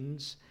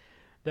things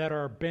that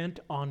are bent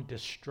on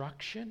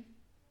destruction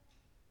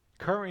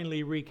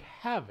currently wreak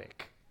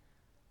havoc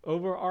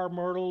over our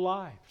mortal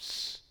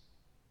lives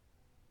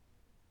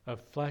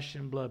of flesh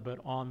and blood. But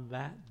on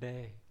that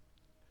day,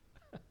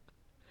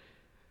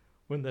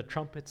 when the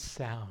trumpet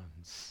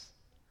sounds,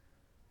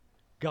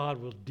 God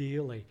will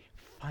deal a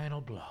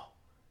final blow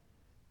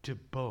to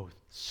both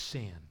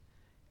sin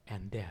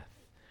and death.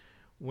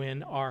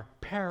 When our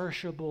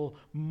perishable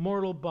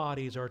mortal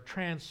bodies are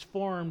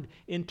transformed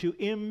into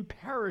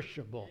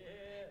imperishable,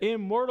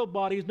 immortal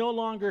bodies no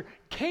longer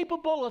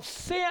capable of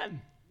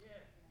sin,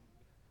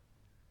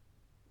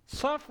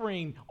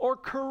 suffering, or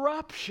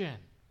corruption.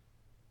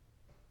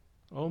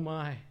 Oh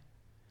my,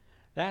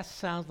 that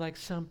sounds like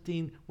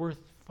something worth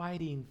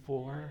fighting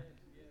for,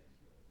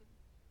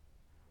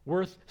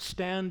 worth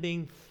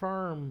standing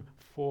firm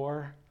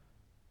for,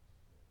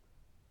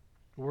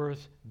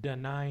 worth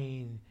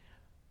denying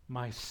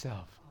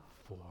myself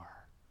for.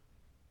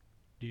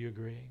 Do you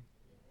agree?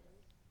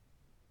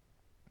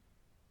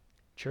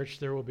 Church,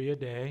 there will be a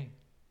day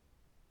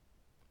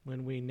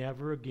when we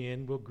never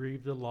again will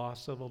grieve the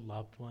loss of a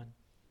loved one.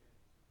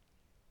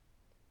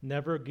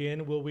 Never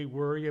again will we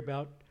worry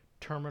about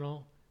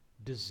terminal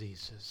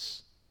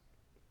diseases.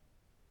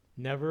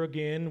 Never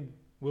again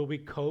will we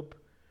cope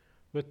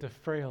with the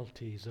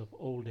frailties of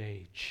old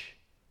age.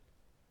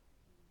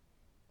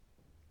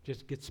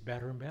 Just gets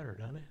better and better,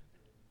 doesn't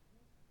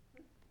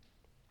it?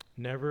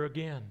 Never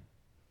again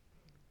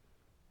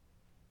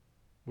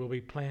will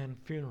we plan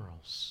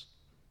funerals,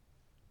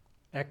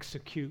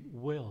 execute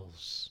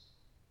wills,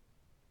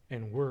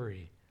 and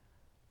worry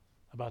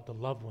about the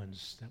loved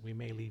ones that we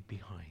may leave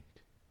behind.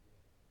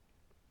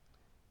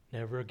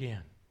 Never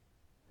again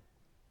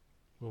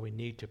will we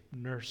need to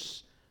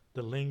nurse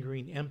the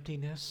lingering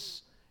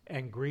emptiness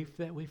and grief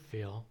that we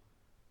feel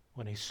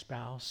when a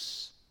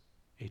spouse,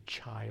 a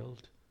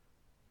child,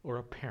 or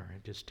a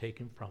parent is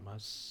taken from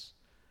us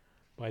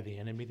by the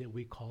enemy that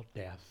we call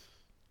death.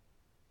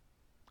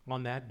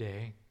 On that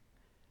day,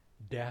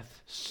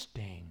 death's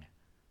sting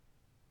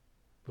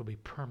will be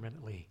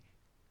permanently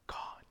gone.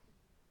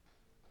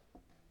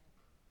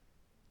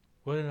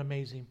 What an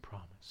amazing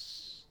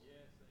promise. Yes,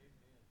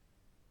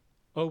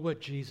 oh,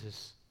 what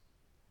Jesus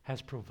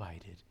has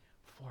provided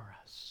for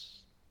us.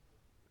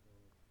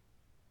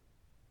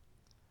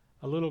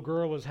 A little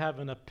girl was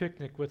having a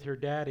picnic with her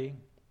daddy.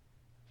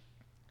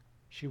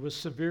 She was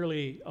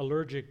severely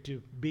allergic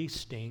to bee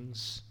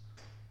stings,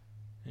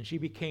 and she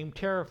became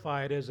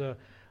terrified as a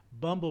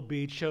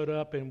bumblebee showed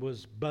up and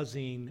was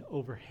buzzing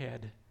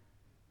overhead.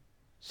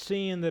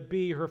 Seeing the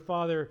bee, her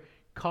father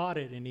caught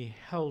it and he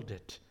held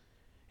it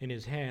in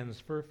his hands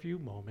for a few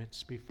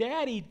moments before,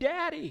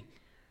 Daddy,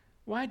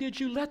 why did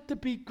you let the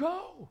bee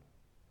go?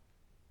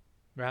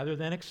 Rather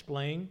than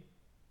explain,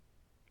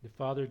 the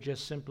father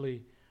just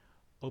simply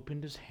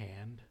opened his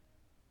hand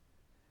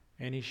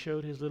and he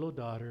showed his little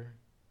daughter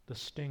the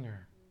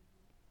stinger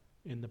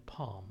in the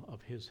palm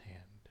of his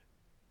hand.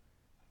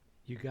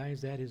 You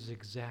guys, that is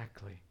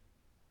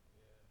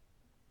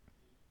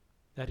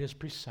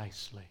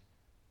precisely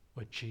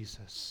what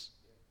Jesus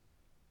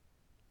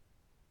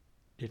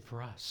did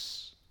for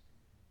us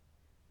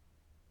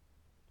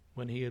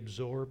when he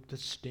absorbed the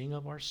sting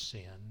of our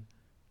sin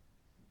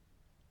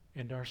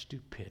and our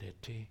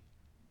stupidity,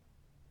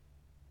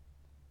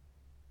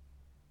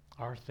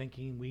 our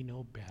thinking we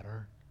know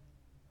better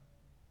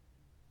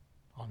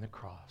on the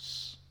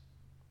cross.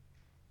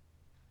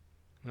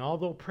 And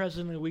although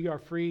presently we are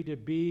free to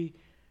be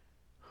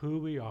who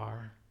we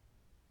are,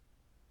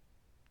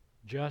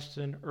 just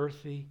an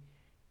earthy,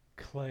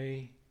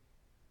 clay,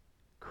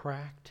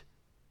 cracked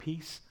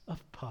piece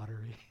of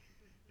pottery,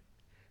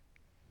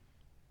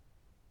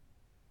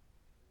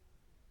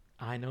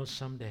 I know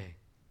someday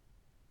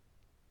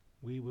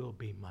we will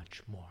be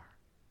much more.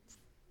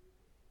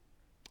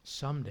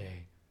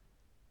 Someday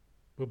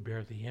we'll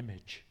bear the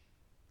image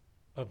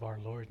of our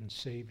Lord and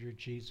Savior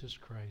Jesus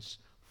Christ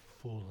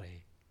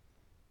fully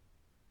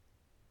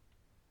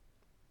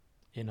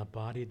in a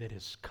body that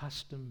is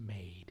custom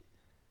made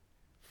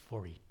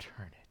for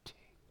eternity.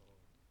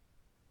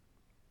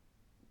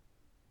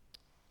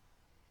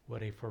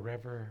 What a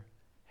forever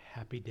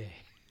happy day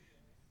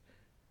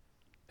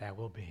that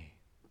will be.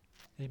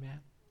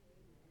 Amen.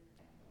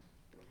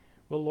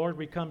 Well, Lord,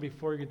 we come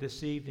before you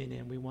this evening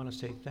and we want to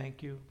say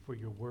thank you for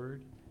your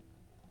word,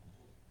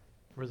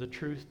 for the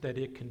truth that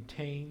it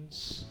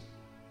contains,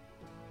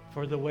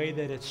 for the way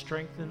that it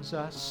strengthens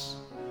us,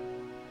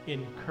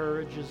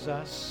 encourages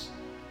us,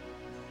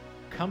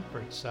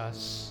 comforts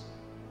us,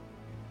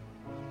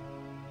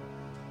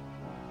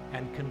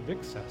 and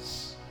convicts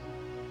us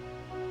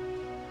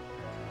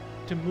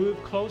to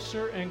move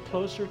closer and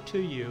closer to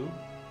you,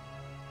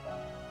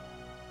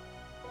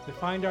 to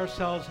find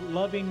ourselves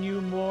loving you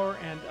more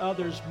and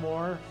others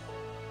more,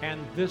 and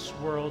this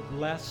world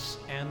less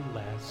and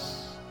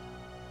less.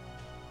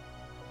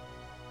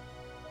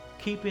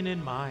 Keeping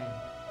in mind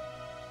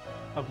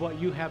of what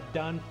you have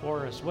done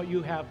for us, what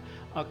you have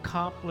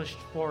accomplished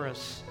for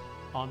us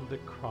on the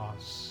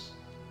cross.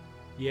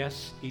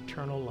 Yes,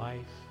 eternal life.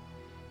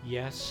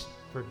 Yes,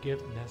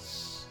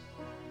 forgiveness.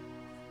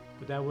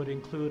 But that would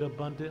include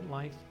abundant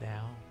life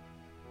now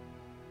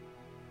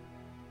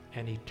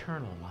and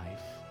eternal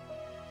life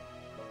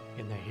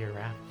in the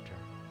hereafter.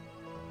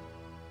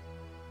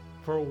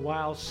 For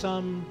while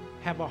some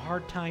have a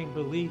hard time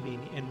believing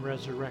in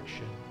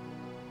resurrection,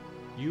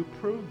 you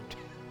proved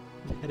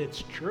that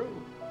it's true,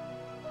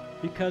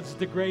 because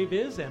the grave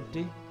is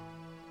empty.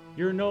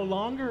 You're no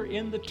longer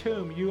in the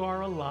tomb, you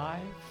are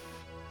alive.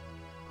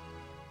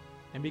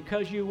 And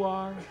because you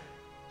are,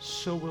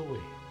 so will we.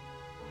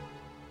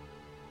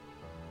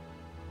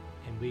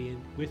 And be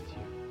with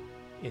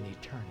you in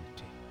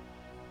eternity,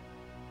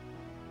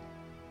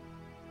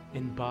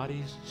 in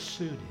bodies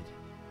suited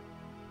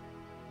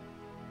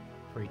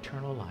for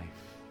eternal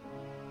life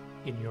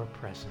in your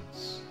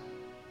presence.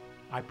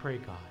 I pray,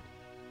 God,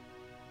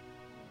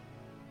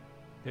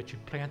 that you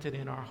plant it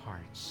in our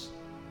hearts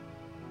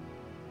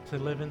to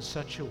live in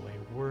such a way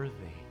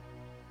worthy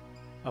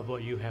of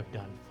what you have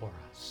done for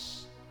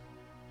us.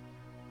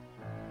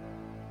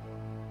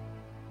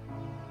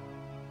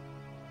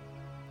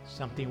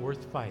 Something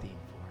worth fighting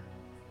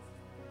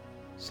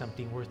for,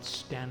 something worth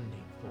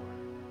standing for,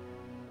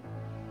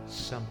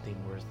 something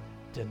worth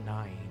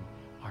denying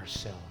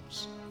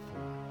ourselves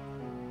for.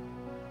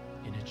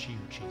 And it's you,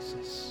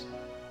 Jesus.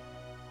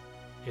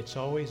 It's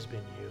always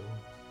been you.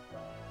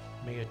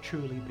 May it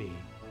truly be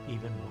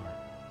even more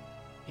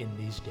in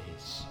these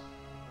days.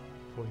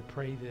 For we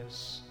pray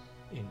this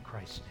in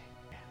Christ's name.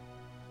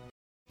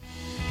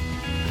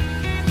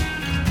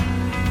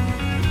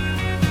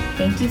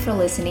 Thank you for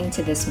listening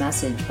to this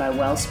message by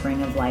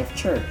Wellspring of Life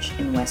Church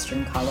in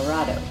Western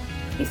Colorado.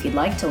 If you'd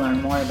like to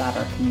learn more about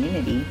our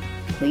community,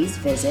 please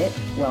visit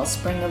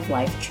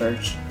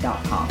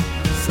wellspringoflifechurch.com.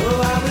 So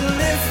I will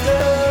lift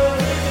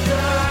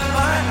up